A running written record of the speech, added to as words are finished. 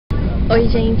Oi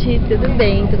gente, tudo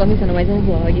bem? Tô começando mais um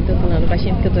vlog, tô falando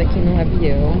baixinho porque eu tô aqui num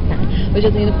avião, tá? Hoje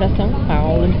eu tô indo pra São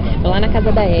Paulo, vou lá na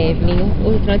casa da Evelyn.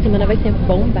 O final de semana vai ser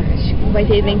bombástico. Vai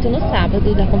ter evento no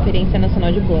sábado da Conferência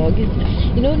Nacional de Blogs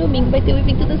e no domingo vai ter o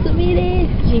evento da Sumire.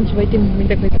 Gente, vai ter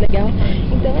muita coisa legal,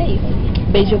 então é isso.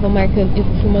 Beijo, eu vou marcando, eu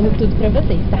vou filmando tudo pra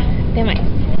vocês, tá? Até mais!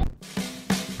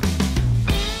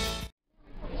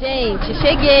 Gente,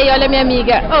 cheguei, olha minha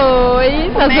amiga.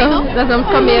 Oi, nós vamos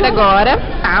comer agora,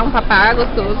 tá? Um papá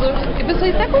gostoso. E a pessoa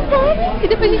está com fome. E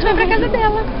depois a gente vai pra casa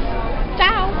dela.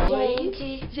 Tchau! Oi,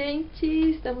 gente,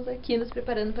 estamos aqui nos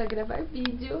preparando pra gravar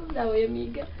vídeo. Dá oi,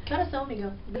 amiga. Que horas são,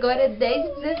 amiga? Agora é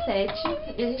 10h17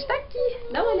 e a gente tá aqui.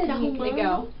 Dá uma olhadinha, que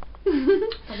legal.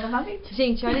 Pra gravar vídeo.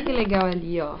 Gente, olha que legal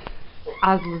ali, ó.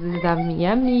 As luzes da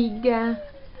minha amiga.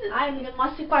 Ai, amiga, não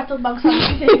mostra esse quarto todo bagunçado.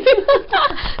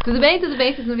 Tudo bem,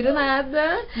 vocês não viram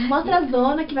nada. Mostra a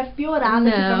zona que vai piorar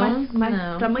daqui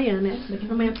pra amanhã, né? Daqui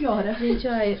pra amanhã piora. Gente,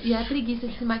 olha, e a preguiça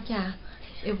de se maquiar.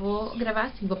 Eu vou gravar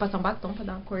assim, vou passar um batom pra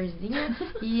dar uma corzinha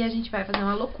e a gente vai fazer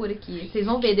uma loucura aqui. Vocês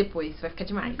vão ver depois, vai ficar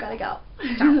demais. Fica legal.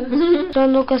 Tchau. Tô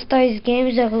no Toys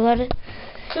Games agora.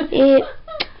 E...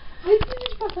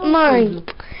 mãe,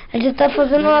 a gente tá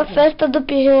fazendo uma festa do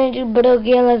pijama de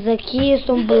blogueiras aqui. Eu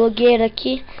sou um blogueiro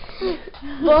aqui.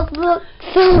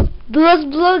 São duas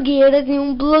blogueiras e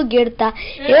um blogueiro, tá?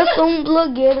 Eu sou um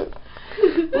blogueiro.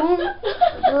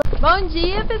 Bom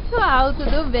dia, pessoal,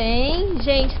 tudo bem?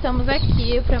 Gente, estamos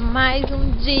aqui para mais um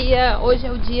dia. Hoje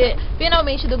é o dia,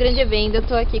 finalmente, do grande evento. Eu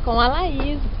tô aqui com a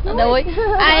Laís, oi.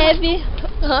 A Eve,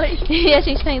 oi. E a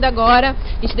gente tá indo agora.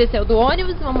 A gente desceu do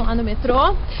ônibus, vamos lá no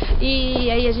metrô.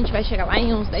 E aí a gente vai chegar lá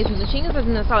em uns 10 minutinhos,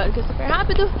 fazendo essa hora que é super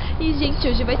rápido. E, gente,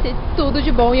 hoje vai ser tudo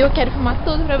de bom e eu quero filmar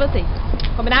tudo pra vocês.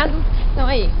 Combinado? Então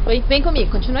aí, vem comigo,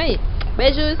 continua aí.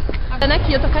 Beijos.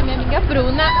 Aqui eu tô com a minha amiga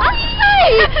Bruna. Ai,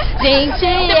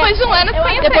 gente, depois de um ano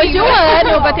conhecendo. Depois de um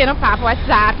ano batendo papo,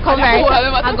 WhatsApp, conversa.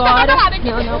 Agora,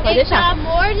 não, pode deixar. Pelo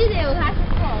amor de Deus,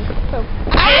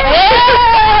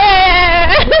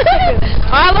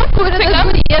 Olha a loucura das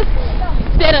gurias.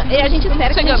 A gente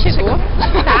espera que a gente chegou,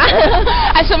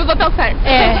 tá? Achamos o hotel certo.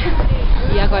 É.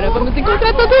 E agora vamos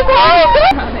encontrar todo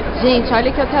mundo. Gente,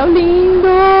 olha que hotel lindo.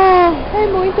 É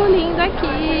muito lindo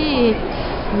aqui.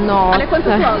 Nossa. Olha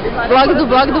quantos vlogs. Blog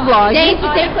do blog. Gente,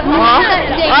 tem ó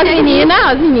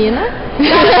as meninas.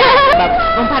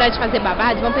 Vamos parar de fazer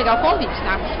babado e vamos pegar o convite,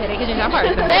 tá? Espera aí que a gente já volta.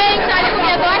 Gente, olha como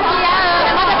eu tô aqui. A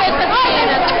Ana, manda beijo pra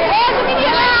meninas. Beijo,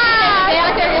 meninas.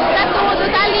 Ela termina tudo,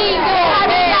 tá lindo.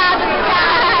 Obrigada.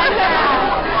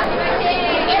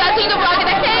 E tá vindo o blog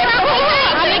daqui na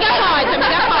rua. Amiga pode.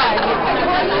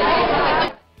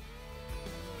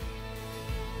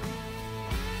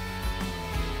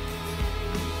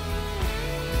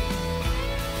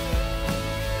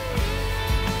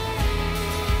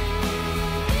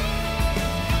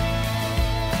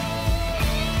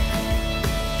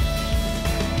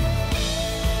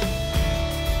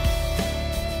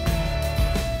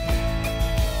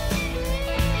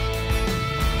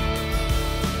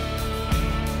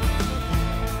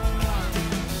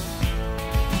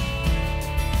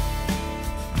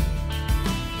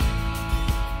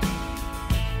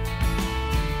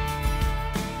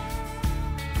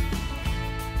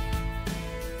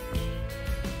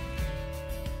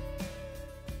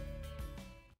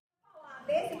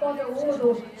 Desse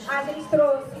conteúdo, a gente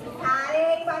trouxe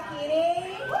Karen,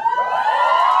 Bakiri,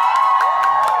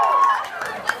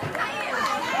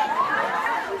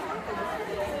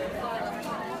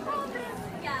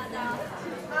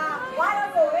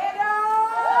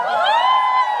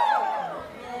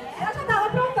 ela já tava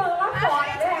aprontando lá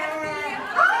fora, né?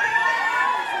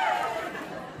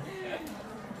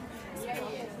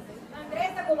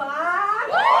 Andressa Goulart.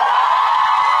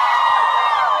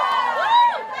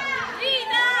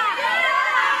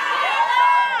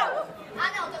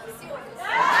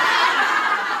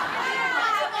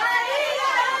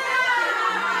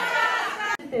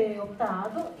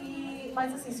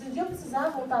 Mas assim, se um dia eu precisar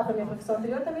voltar para minha profissão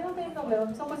anterior, também não tem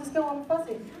problema, são coisas que eu amo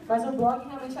fazer. Mas o blog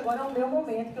realmente agora é o meu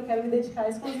momento, que eu quero me dedicar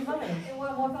exclusivamente. O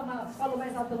amor falou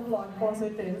mais alto pelo blog, com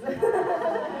certeza.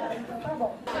 Então tá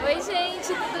bom. Oi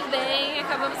gente, tudo bem?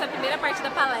 Acabamos a primeira parte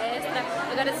da palestra.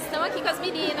 Agora vocês estão aqui com as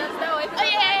meninas. Dá oi pra Oi!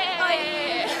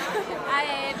 A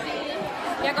Eve.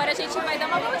 E agora a gente vai dar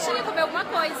uma voltinha, comer alguma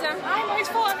coisa. Ai, morrendo de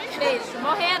fome. Beijo.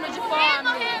 Morrendo de fome.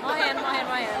 Morrendo.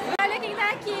 Olha quem tá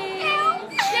aqui.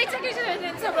 Gente, acredito, eu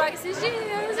entrei no seu blog esses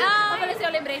dias. Eu falei assim,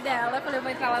 eu lembrei dela. Eu falei, eu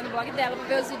vou entrar lá no blog dela pra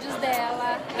ver os vídeos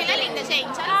dela. Ela é linda,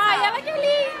 gente. Ai, ela que é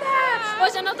linda!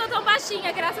 Hoje eu não tô tão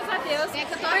baixinha, graças a Deus. É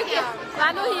que eu tô aqui, ó.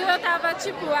 Lá no Rio eu tava,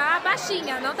 tipo, a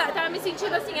baixinha. Não tava me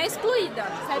sentindo assim, a excluída.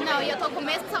 Não, e eu tô com o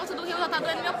mesmo salto do Rio, já tá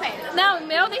doendo meu pé. Não,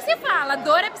 meu nem se fala.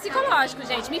 Dor é psicológico,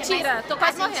 gente. Mentira, tô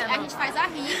quase morrendo. A gente faz a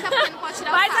rica, porque não pode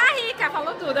tirar o Faz salto. a rica,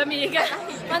 falou tudo, amiga.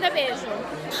 Manda beijo.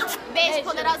 Beijo,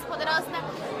 poderosa, poderosa.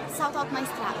 Salto alto na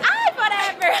estrada. Ai,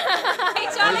 forever!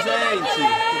 Gente, olha Oi, gente,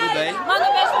 tudo bem? Manda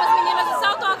um beijo pras meninas do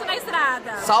salto alto na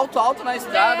estrada. Salto alto na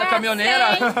estrada,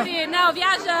 caminhoneira? Sempre. Não,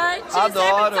 viajante. Adoro.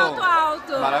 Sempre de salto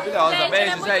alto. Maravilhosa. Gente,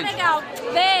 Beijo, é muito gente. legal.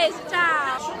 Beijo,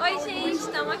 tchau. Oi, gente,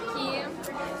 estamos aqui.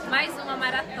 Mais uma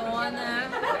maratona.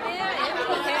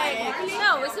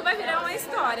 Não, isso vai virar uma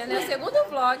história, né? O segundo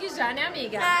vlog já, né,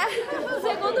 amiga? O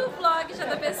segundo vlog já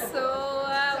da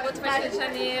pessoa. O outro foi Rio de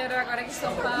Janeiro, agora aqui em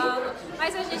São Paulo.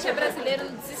 Mas a gente é brasileiro,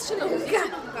 não desiste nunca.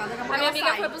 A minha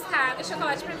amiga foi buscar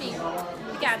chocolate pra mim.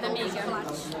 Obrigada, amiga.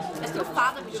 É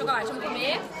trufada, Chocolate, vamos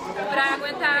comer pra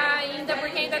aguentar ainda,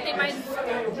 porque ainda tem mais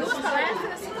 2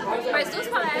 palestras. Mais 2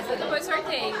 palestras e depois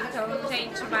sorteio. Então,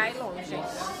 gente, vai longe.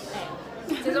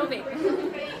 Vocês vão ver.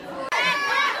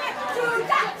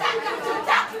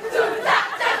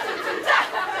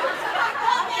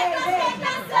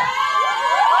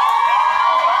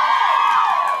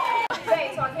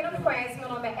 Gente, ó, quem não me conhece, meu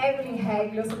nome é Evelyn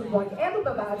Regli, eu sou do blog É do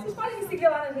Babado. Vocês podem me seguir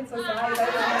lá nas redes sociais.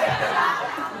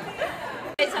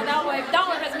 Dá um oi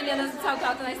pras meninas do salto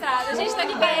alto na estrada. A gente tá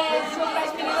aqui beijo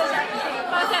pras meninas já.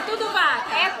 Fala assim, é tudo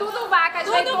vaca. É tudo vaca.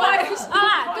 Tudo vaca. Olha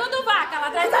lá, tudo vaca lá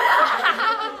atrás.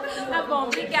 Tá bom,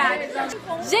 obrigada.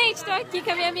 Gente, tô aqui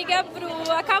com a minha amiga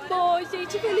Bru. Acabou,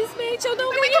 gente. Infelizmente eu não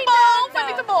ganhei nada. Foi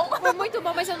muito bom. Foi muito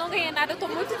bom, mas eu não ganhei nada. Eu tô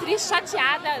muito triste,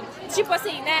 chateada. Tipo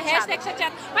assim, né? Hashtag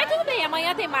chateada. Mas tudo bem,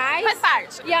 amanhã tem mais. Faz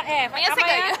parte. E, Amanhã você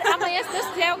ganha. Amanhã, se Deus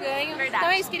quiser, eu ganho. Verdade. Então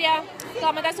é isso, queria que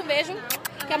ela mandasse um beijo.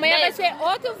 Que amanhã vai ser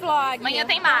outro vlog. Amanhã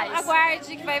tem mais.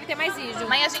 Aguarde que vai ter mais vídeo.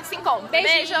 Amanhã a gente se encontra.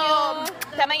 Beijinho. Beijo.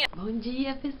 Até amanhã. Bom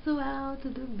dia, pessoal,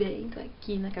 tudo bem? Tô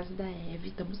aqui na casa da Eve,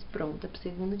 estamos prontas pro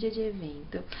segundo dia de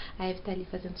evento. A Eve tá ali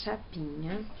fazendo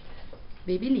chapinha.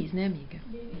 Babyliss, né, amiga?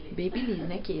 Babyliss,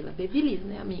 né, Keila? Babyliss,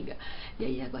 né, amiga? E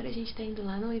aí, agora a gente tá indo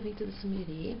lá no evento do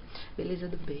Sumerê, Beleza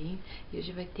do Bem. E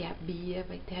hoje vai ter a Bia,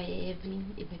 vai ter a Evelyn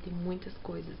e vai ter muitas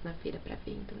coisas na feira pra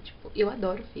ver. Então, tipo, eu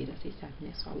adoro feira, vocês sabem, né?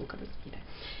 Sou a louca das feiras.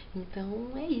 Então,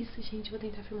 é isso, gente. Vou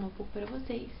tentar filmar um pouco pra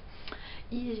vocês.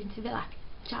 E a gente se vê lá.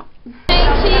 Tchau!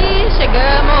 Gente,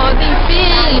 chegamos,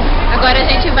 enfim. Agora a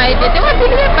gente vai ver. Tem uma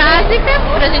trilha básica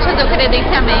pra gente fazer o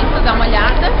credenciamento, dar uma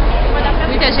olhada.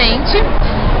 Muita gente.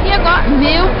 E agora,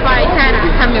 meu pai,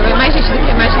 caraca, meu, é mais gente do que eu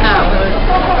imaginava.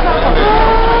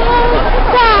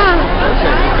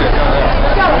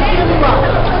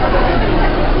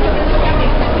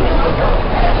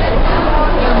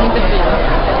 É muita fila.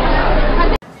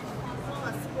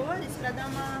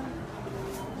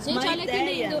 Gente, olha que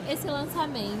lindo esse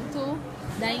lançamento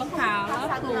da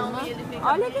Impala Pluma.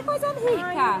 Olha que coisa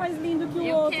rica. Mais lindo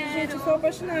que o outro, gente. Eu sou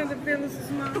apaixonada pelos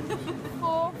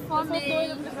Fofo,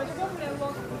 amei.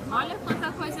 Olha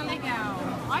quanta coisa legal.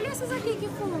 Olha essas aqui que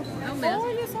fofo.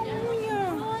 Olha essa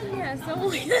unha. Olha essa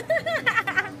unha.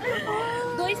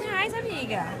 R$2,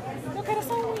 amiga. Eu quero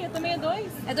essa unha. Também é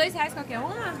 2? É R$2 qualquer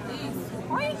uma? Isso.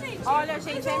 Olha, gente. Olha,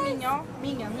 gente, é minha, ó.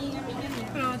 Minha.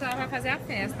 Pronto, ela vai fazer a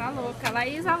festa. A louca.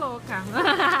 Laís, a louca.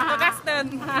 Tô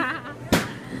gastando.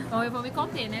 Bom, eu vou me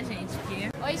conter, né, gente? Porque...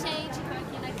 Oi, gente. Tô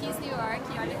aqui na Kiss New York.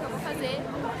 Olha o que eu vou fazer.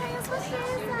 Ai, eu sou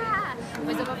surpresa.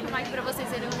 Depois eu vou filmar aqui pra vocês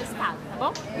verem o resultado, tá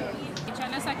bom? Gente,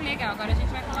 olha só que legal. Agora a gente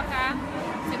vai colocar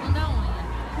a segunda unha.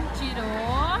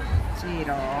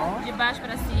 Tirou. De baixo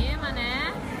pra cima,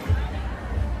 né?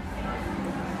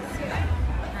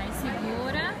 Aí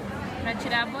segura pra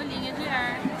tirar a bolinha de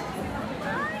ar.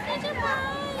 Ai, que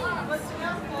demais!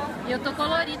 E eu tô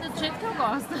colorida do jeito que eu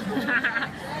gosto.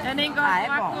 Eu nem gosto de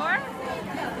uma cor.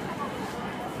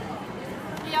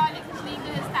 E olha que lindo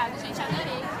o resultado, gente,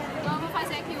 adorei. Então eu vou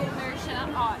fazer aqui o merchan,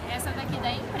 ó, essa daqui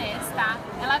da Impress, tá?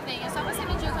 Ela vem, é só você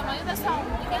medir o tamanho da sua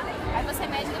unha, aí você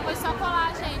mede e depois só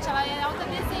colar, gente. Ela é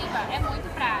autoadesiva, é muito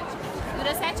prático.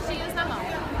 Dura 7 dias na mão.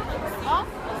 Ó,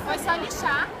 foi só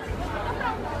lixar.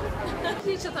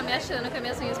 Gente, eu tô me achando que as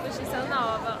minhas unhas postiças são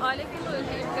novas. Olha que look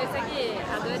que ficou isso aqui.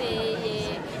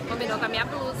 Adorei. Combinou com a minha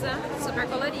blusa, super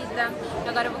colorida. E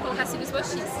agora eu vou colocar cílios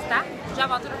postiços, tá? Já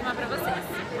volto pra filmar pra vocês.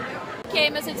 Ok,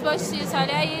 meus cílios postiços,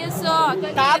 olha isso.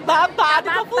 Tá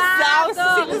babado, confusão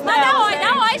esses cílios dela,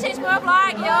 dá oi, gente, pro meu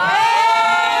vlog. Oi!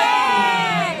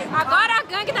 Agora a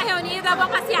gangue tá reunida,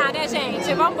 vamos passear, né,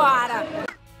 gente? Vambora.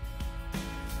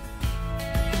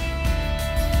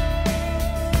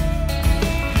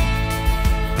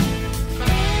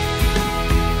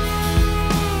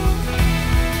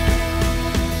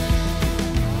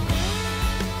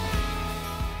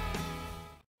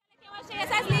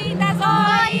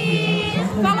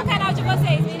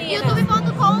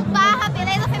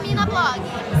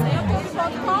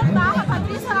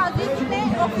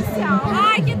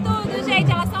 Ai, que tudo,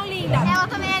 gente. Elas são lindas. Ela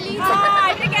também é linda.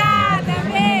 Ai, obrigada.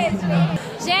 Beijo.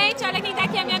 Gente, olha quem tá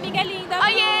aqui, a minha amiga linda.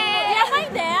 Oiê! E a mãe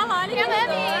dela, olha que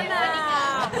linda.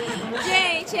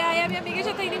 Gente, aí a minha amiga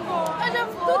já tá indo embora. Eu já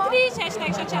vou. Tô triste,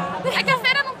 hashtag chateada. É que a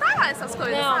feira não tá lá, essas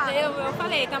coisas. Não, eu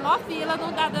falei, tá mó fila,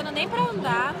 não tá dando nem pra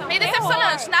andar. Tá meio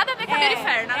decepcionante, nada a ver com a Beauty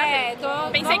Fair, nada a ver.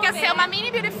 Pensei que ia ser uma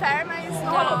mini Beauty Fair, mas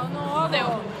não rolou. Não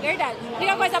deu. Verdade. A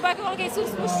única coisa boa é que eu coloquei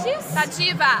cílios postiços. Tá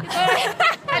diva.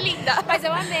 É linda. Mas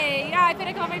eu amei. Ai,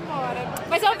 pena que ela vai embora.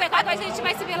 Mas vamos ver, qual a gente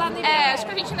vai se ver lá no Ibirapuera. Acho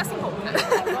que a gente ainda se encontra.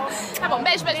 Tá bom,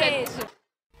 beijo.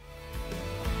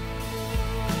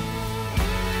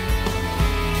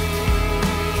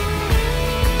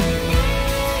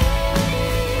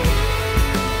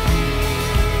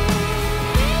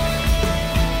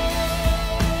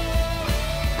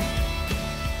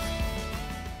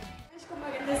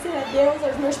 Agradecer a Deus,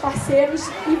 aos meus parceiros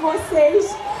e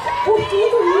vocês por tudo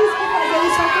isso, por fazer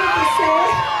isso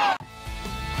acontecer.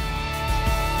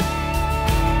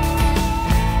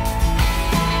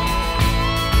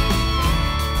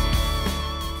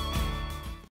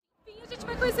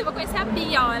 Vou conhecer a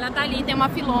Bia, ó, ela tá ali, tem uma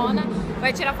filona,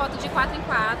 vai tirar foto de 4 em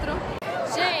 4.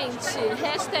 Gente,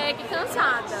 hashtag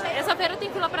cansada. Essa feira tem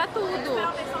fila pra tudo.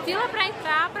 Fila pra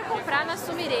entrar, pra comprar na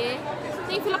Sumirê.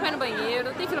 Tem fila pra ir no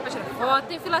banheiro, tem fila pra tirar foto,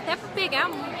 tem fila até pra pegar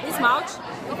esmalte.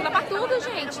 Tem fila pra tudo,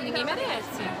 gente. Ninguém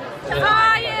merece.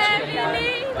 Ai,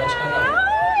 linda!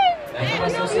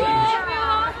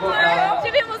 Ai,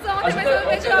 te vimos ontem, mas eu não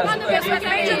vejo amando mesmo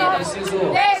de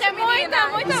novo. Deixa muita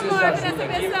amor pra essa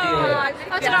pessoa.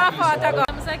 Vamos tirar uma foto agora.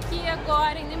 Estamos aqui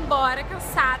agora, indo embora,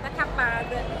 cansada,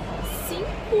 acabada.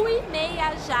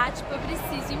 5h30 já, tipo, eu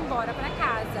preciso ir embora pra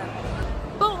casa.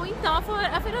 Bom, então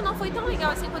a feira não foi tão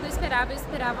legal assim quanto eu esperava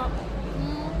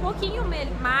um pouquinho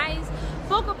mais,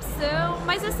 pouca opção,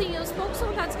 mas assim, os poucos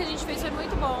contatos que a gente fez foi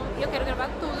muito bom e eu quero gravar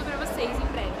tudo pra vocês em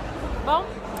breve, bom?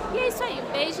 E é isso aí,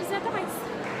 beijos e até mais!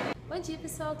 Bom dia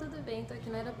pessoal, tudo bem? Tô aqui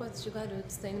no aeroporto de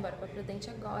Guarulhos, tô indo embora pra Prudente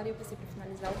agora e eu passei pra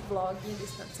finalizar o vlog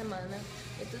desse final de semana.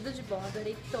 Foi tudo de bom,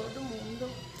 adorei todo mundo,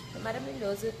 foi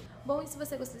maravilhoso. Bom, e se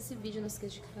você gostou desse vídeo, não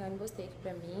esqueça de clicar no gostei aqui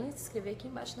pra mim, se inscrever aqui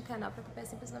embaixo no canal pra acompanhar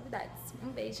sempre as novidades. Um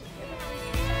beijo e até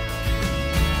mais!